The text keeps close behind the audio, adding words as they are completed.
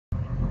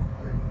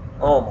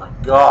Oh my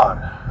God,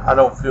 I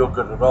don't feel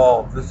good at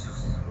all. This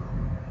is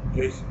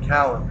Jason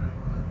Callan.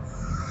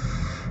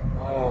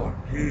 Oh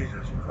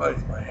Jesus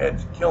Christ, my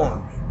head's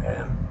killing me,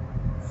 man.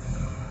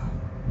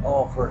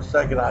 Oh, for a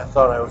second I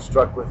thought I was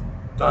struck with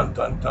dun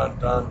dun dun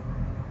dun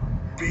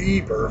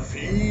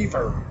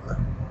fever.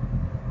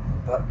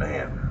 But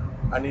man,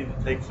 I need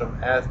to take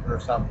some aspirin or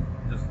something.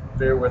 Just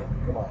bear with me,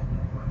 come on.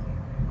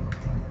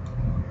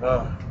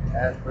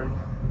 Aspirin.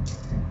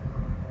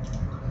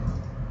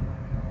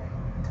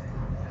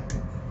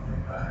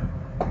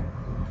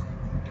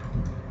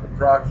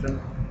 Naproxen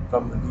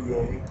from the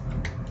VA.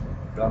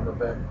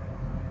 Gummerbeck.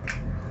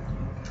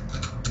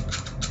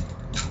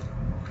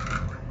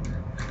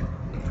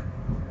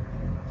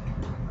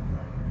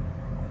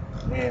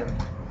 And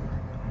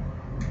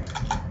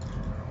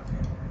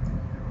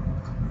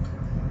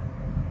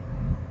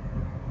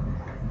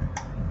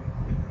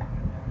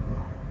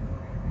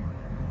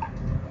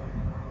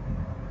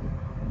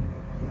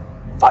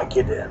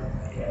Vicodin.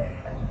 Yeah,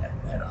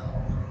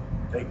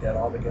 take that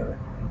all together.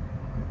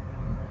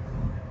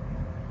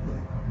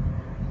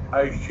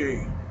 I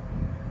see.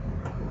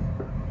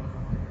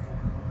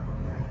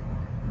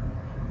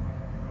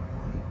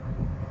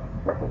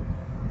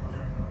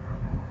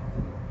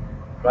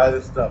 Try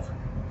this stuff.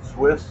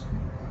 Swiss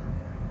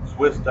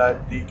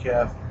Diet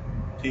Decaf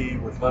tea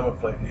with lemon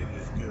flavor. It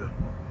is good.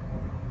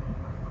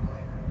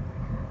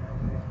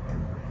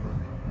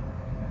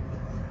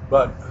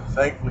 But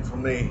thankfully for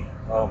me,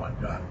 oh my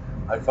God,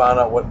 I found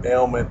out what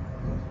ailment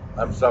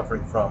I'm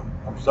suffering from.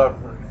 I'm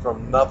suffering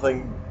from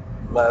nothing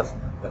less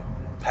than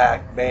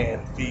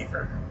Pac-Man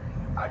fever.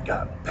 I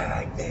got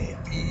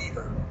Pac-Man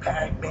fever.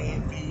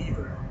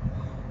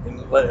 In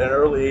the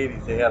early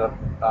 80s, they had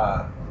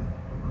a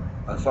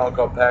song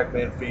called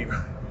Pac-Man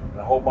Fever and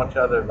a whole bunch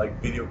of other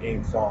like video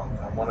game songs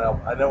on one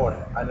album. I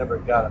never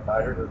got it,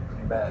 but I heard it was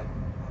pretty bad.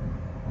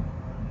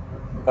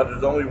 But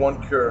there's only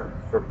one cure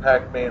for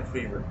Pac-Man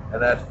fever,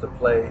 and that's to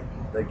play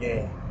the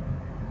game.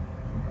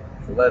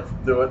 So let's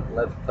do it.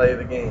 Let's play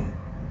the game.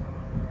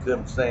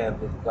 Tim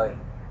Sands, let's play.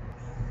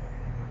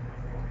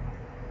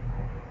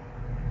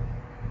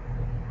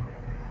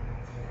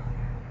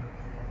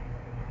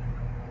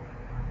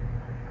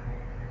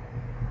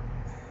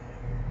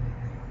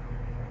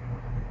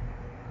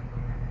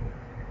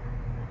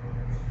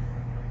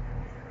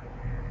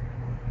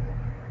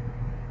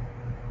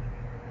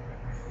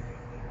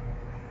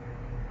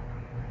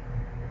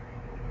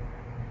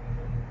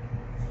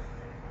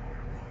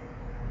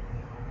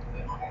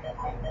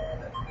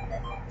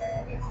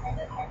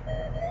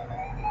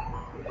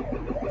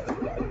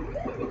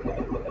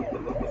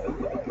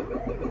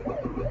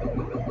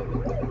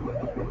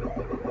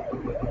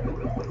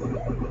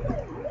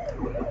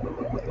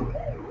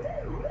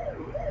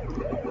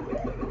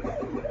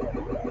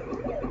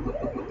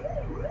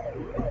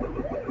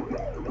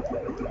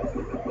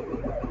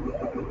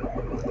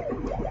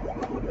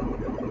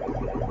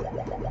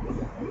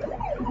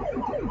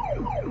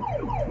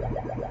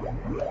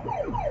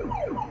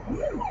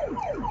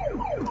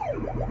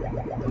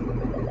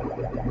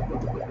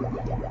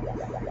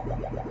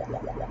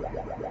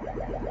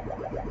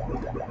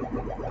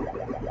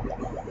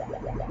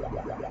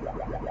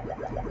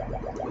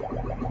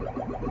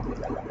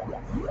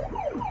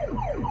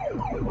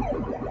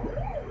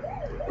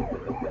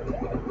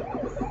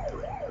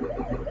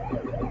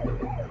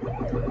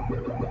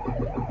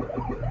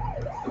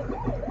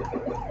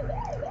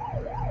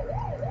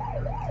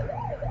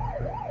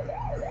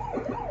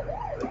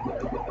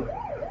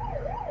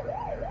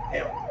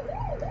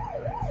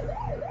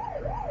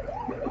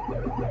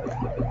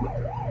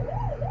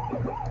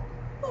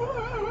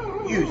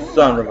 You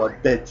son of a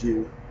bitch,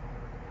 you.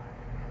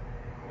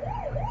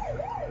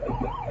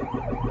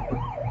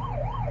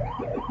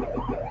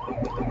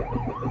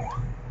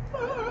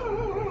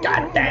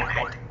 God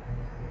damn it.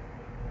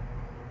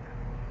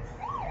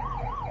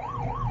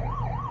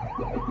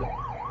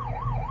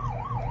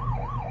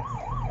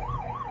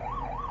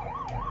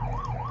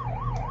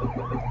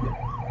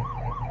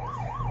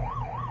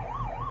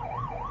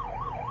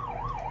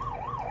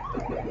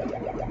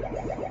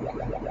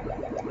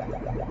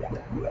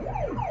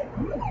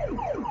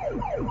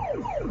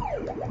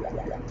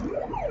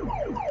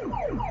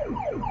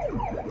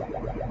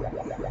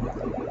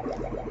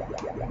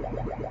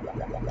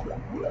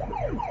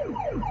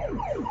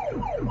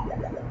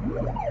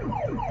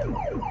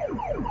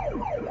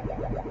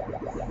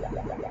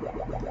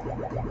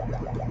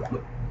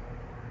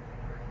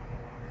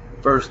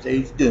 First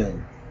stage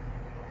done.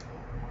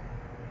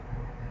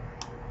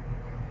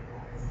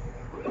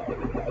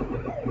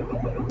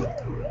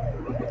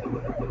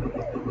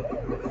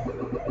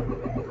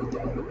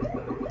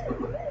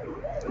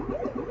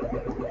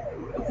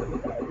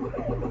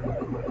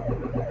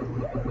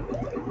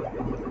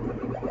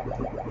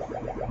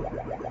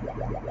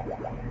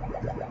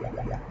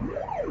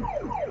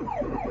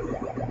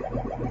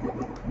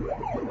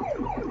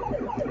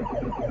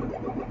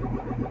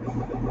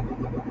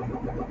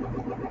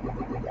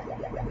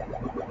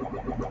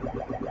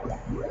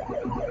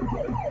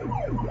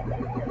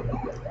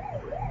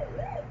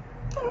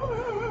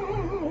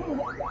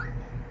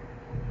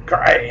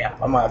 Crap,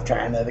 I might have to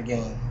try another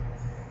game.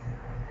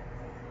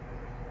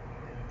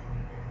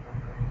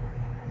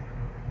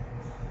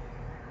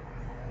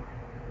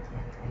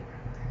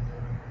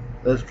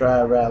 Let's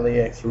try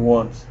Rally X for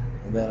once,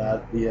 and then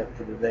I'll be up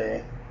for the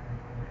day.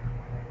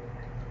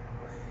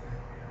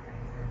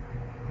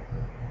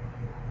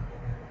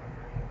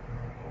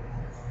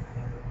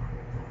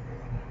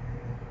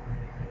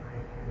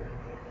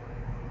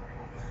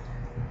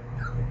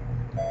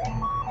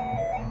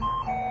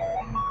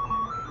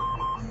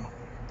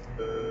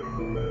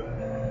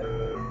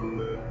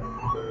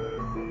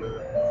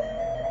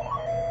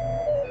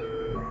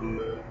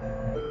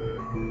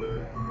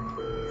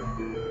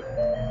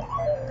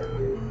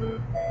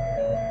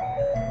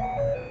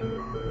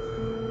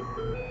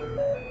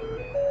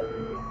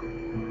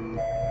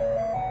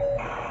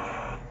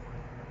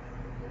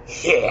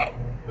 Shit.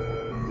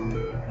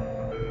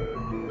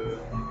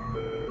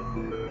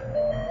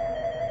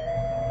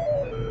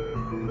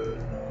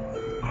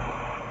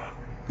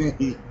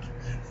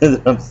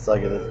 I'm stuck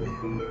at this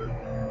game.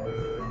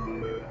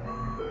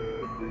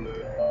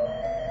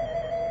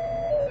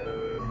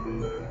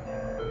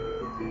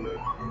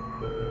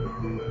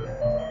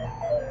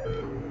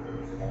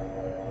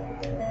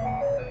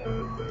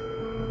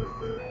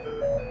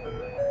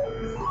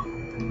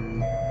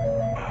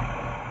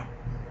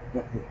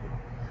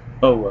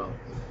 Oh well,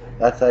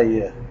 that's how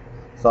you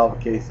solve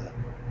a case of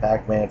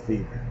Pac-Man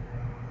fever.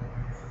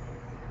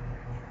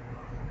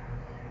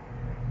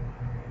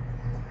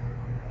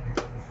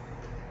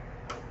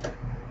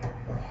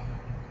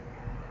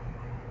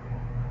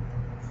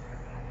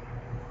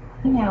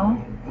 You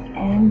know,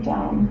 and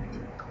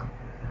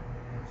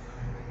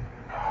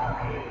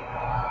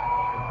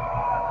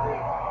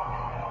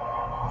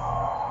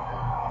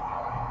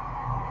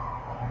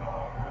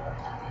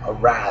A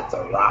ride's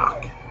a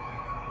rock.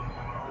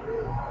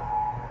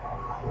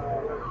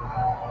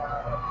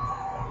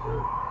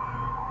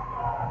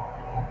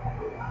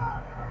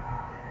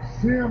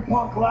 CM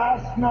Punk,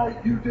 last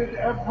night you did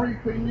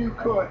everything you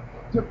could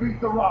to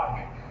beat The Rock,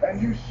 and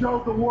you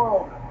showed the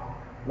world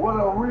what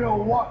a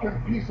real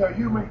walking piece of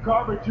human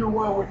garbage you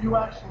were when you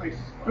actually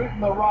spit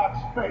in The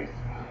Rock's face.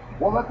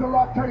 Well, let The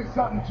Rock tell you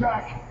something,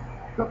 Jack.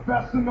 The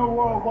best in the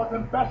world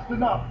wasn't best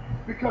enough,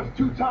 because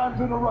 2 times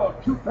in a row,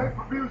 2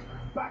 pay-per-views,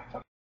 back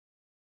to